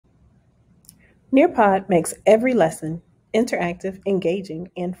Nearpod makes every lesson interactive, engaging,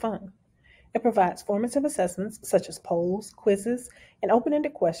 and fun. It provides formative assessments such as polls, quizzes, and open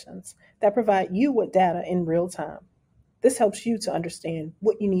ended questions that provide you with data in real time. This helps you to understand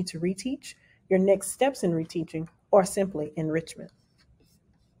what you need to reteach, your next steps in reteaching, or simply enrichment.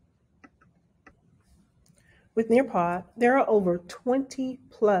 With Nearpod, there are over 20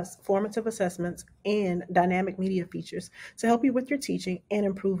 plus formative assessments and dynamic media features to help you with your teaching and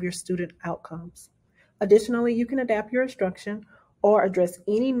improve your student outcomes. Additionally, you can adapt your instruction or address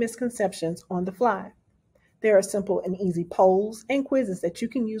any misconceptions on the fly. There are simple and easy polls and quizzes that you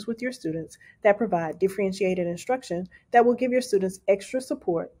can use with your students that provide differentiated instruction that will give your students extra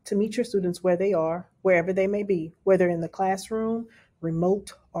support to meet your students where they are, wherever they may be, whether in the classroom,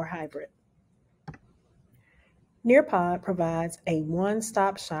 remote, or hybrid. Nearpod provides a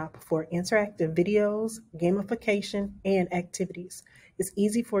one-stop shop for interactive videos, gamification, and activities. It's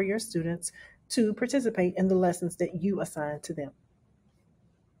easy for your students to participate in the lessons that you assign to them.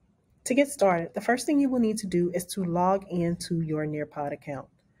 To get started, the first thing you will need to do is to log into your Nearpod account.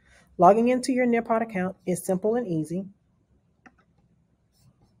 Logging into your Nearpod account is simple and easy.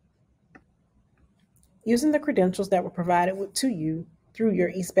 Using the credentials that were provided to you through your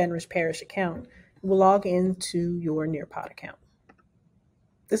East Baton Rouge Parish account, you will log into your Nearpod account.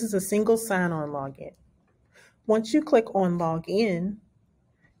 This is a single sign-on login. Once you click on Login,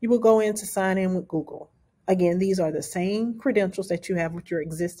 you will go in to sign in with Google. Again, these are the same credentials that you have with your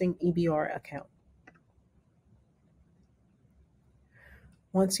existing EBR account.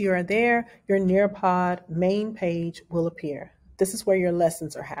 Once you are there, your Nearpod main page will appear. This is where your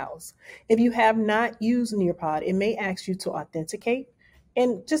lessons are housed. If you have not used Nearpod, it may ask you to authenticate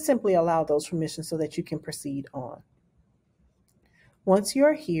and just simply allow those permissions so that you can proceed on. Once you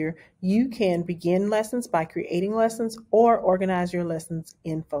are here, you can begin lessons by creating lessons or organize your lessons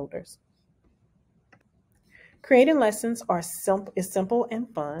in folders. Creating lessons is simple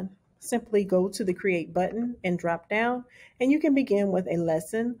and fun. Simply go to the Create button and drop down, and you can begin with a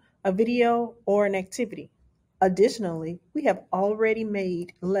lesson, a video, or an activity. Additionally, we have already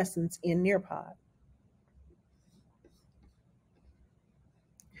made lessons in Nearpod.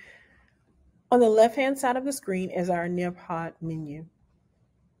 On the left-hand side of the screen is our Nearpod menu.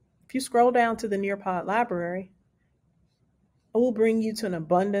 If you scroll down to the Nearpod library, it will bring you to an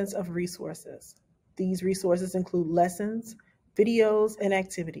abundance of resources. These resources include lessons, videos, and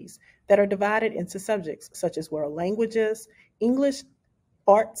activities that are divided into subjects such as world languages, English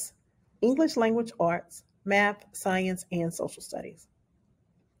arts, English language arts, math, science, and social studies.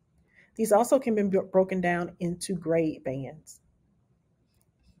 These also can be broken down into grade bands.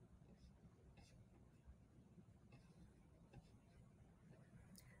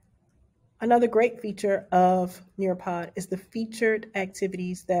 Another great feature of Nearpod is the featured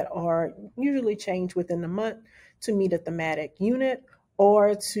activities that are usually changed within the month to meet a thematic unit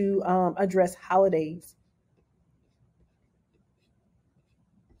or to address holidays.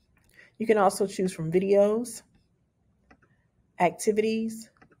 You can also choose from videos, activities,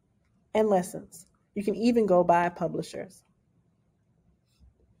 and lessons. You can even go by publishers.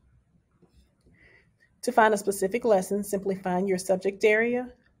 To find a specific lesson, simply find your subject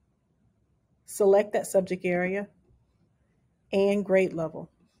area, select that subject area, and grade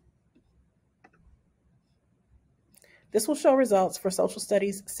level. This will show results for Social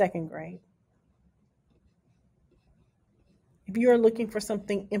Studies second grade. If you are looking for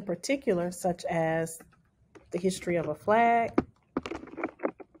something in particular, such as the history of a flag,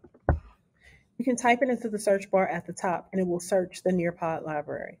 you can type it into the search bar at the top and it will search the Nearpod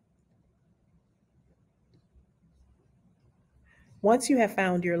library. Once you have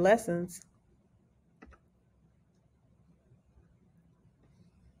found your lessons,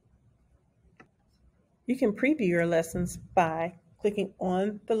 you can preview your lessons by clicking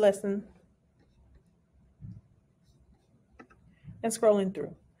on the lesson and scrolling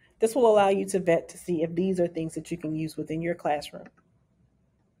through. This will allow you to vet to see if these are things that you can use within your classroom.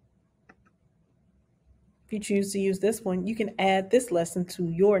 If you choose to use this one, you can add this lesson to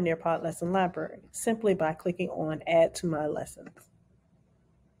your Nearpod lesson library simply by clicking on Add to My Lessons.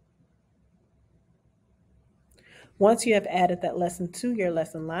 Once you have added that lesson to your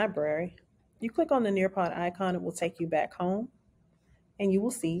lesson library, you click on the Nearpod icon, it will take you back home, and you will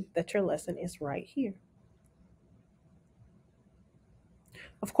see that your lesson is right here.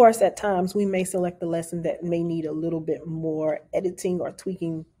 Of course, at times we may select a lesson that may need a little bit more editing or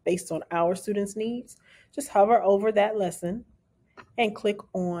tweaking based on our students' needs. Just hover over that lesson and click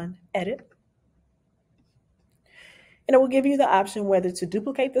on Edit. And it will give you the option whether to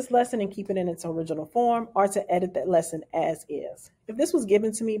duplicate this lesson and keep it in its original form or to edit that lesson as is. If this was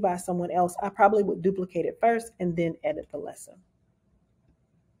given to me by someone else, I probably would duplicate it first and then edit the lesson.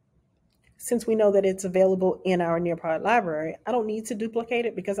 Since we know that it's available in our Nearpod library, I don't need to duplicate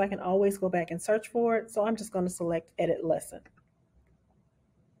it because I can always go back and search for it. So I'm just going to select Edit Lesson.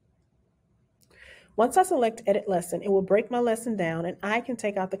 Once I select Edit Lesson, it will break my lesson down and I can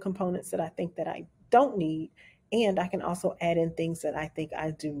take out the components that I think that I don't need, and I can also add in things that I think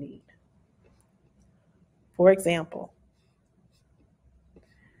I do need. For example,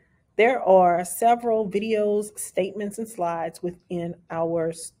 there are several videos, statements, and slides within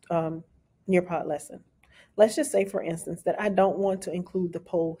our Nearpod lesson. Let's just say, for instance, that I don't want to include the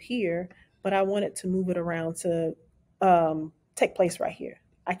poll here, but I want it to move it around to take place right here.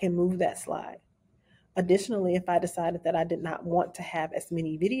 I can move that slide. Additionally, if I decided that I did not want to have as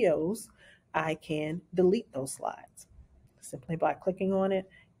many videos, I can delete those slides simply by clicking on it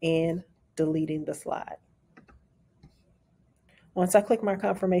and deleting the slide. Once I click my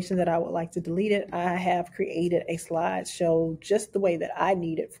confirmation that I would like to delete it, I have created a slideshow just the way that I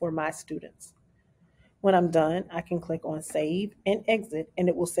need it for my students. When I'm done, I can click on Save and Exit, and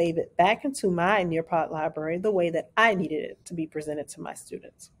it will save it back into my Nearpod library the way that I needed it to be presented to my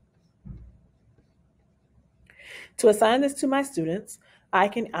students. To assign this to my students, I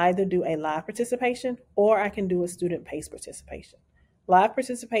can either do a live participation or I can do a student-paced participation. Live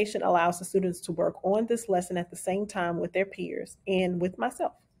participation allows the students to work on this lesson at the same time with their peers and with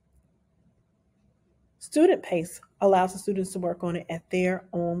myself. Student-paced allows the students to work on it at their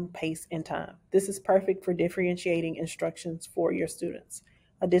own pace and time. This is perfect for differentiating instructions for your students.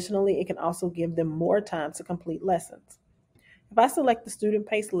 Additionally, it can also give them more time to complete lessons. If I select the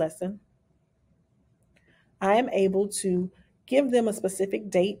student-paced lesson, I am able to give them a specific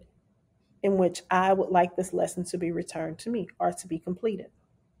date in which I would like this lesson to be returned to me or to be completed.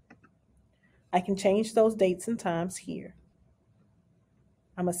 I can change those dates and times here.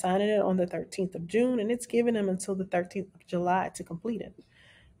 I'm assigning it on the 13th of June, and it's giving them until the 13th of July to complete it.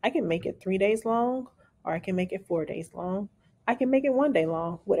 I can make it 3 days long, or I can make it 4 days long. I can make it 1 day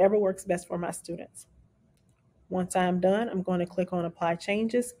long, whatever works best for my students. Once I'm done, I'm going to click on Apply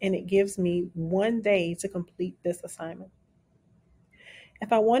Changes, and it gives me 1 day to complete this assignment.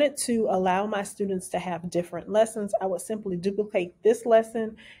 If I wanted to allow my students to have different lessons, I would simply duplicate this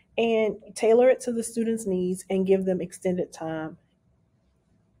lesson and tailor it to the students' needs and give them extended time.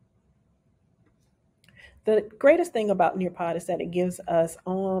 The greatest thing about Nearpod is that it gives us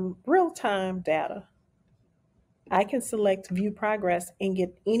real-time data. I can select View Progress and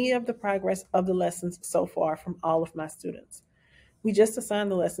get any of the progress of the lessons so far from all of my students. We just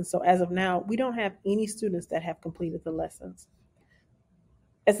assigned the lessons, so as of now, we don't have any students that have completed the lessons.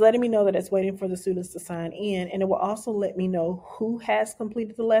 It's letting me know that it's waiting for the students to sign in, and it will also let me know who has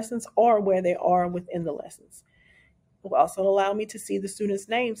completed the lessons or where they are within the lessons. It will also allow me to see the students'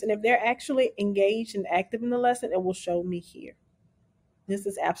 names, and if they're actually engaged and active in the lesson, it will show me here. This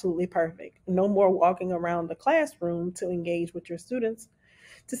is absolutely perfect. No more walking around the classroom to engage with your students.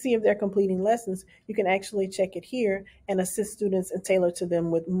 To see if they're completing lessons, you can actually check it here and assist students and tailor to them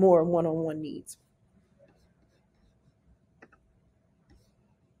with more one-on-one needs.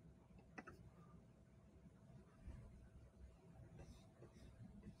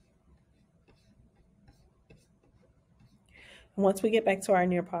 Once we get back to our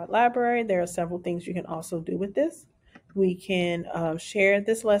Nearpod library, there are several things you can also do with this. We can share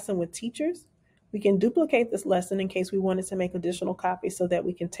this lesson with teachers. We can duplicate this lesson in case we wanted to make additional copies so that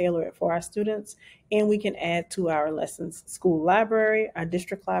we can tailor it for our students. And we can add to our lessons school library, our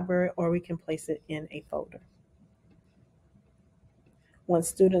district library, or we can place it in a folder. Once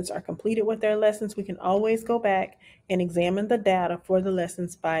students are completed with their lessons, we can always go back and examine the data for the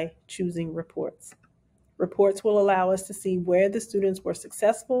lessons by choosing reports. Reports will allow us to see where the students were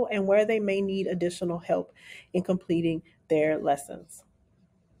successful and where they may need additional help in completing their lessons.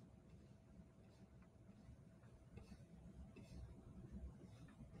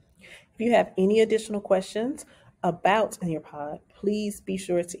 If you have any additional questions about Nearpod, please be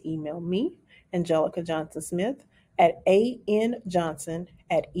sure to email me, Angelica Johnson Smith, at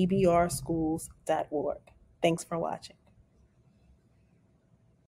anjohnson@ebrschools.org. Thanks for watching.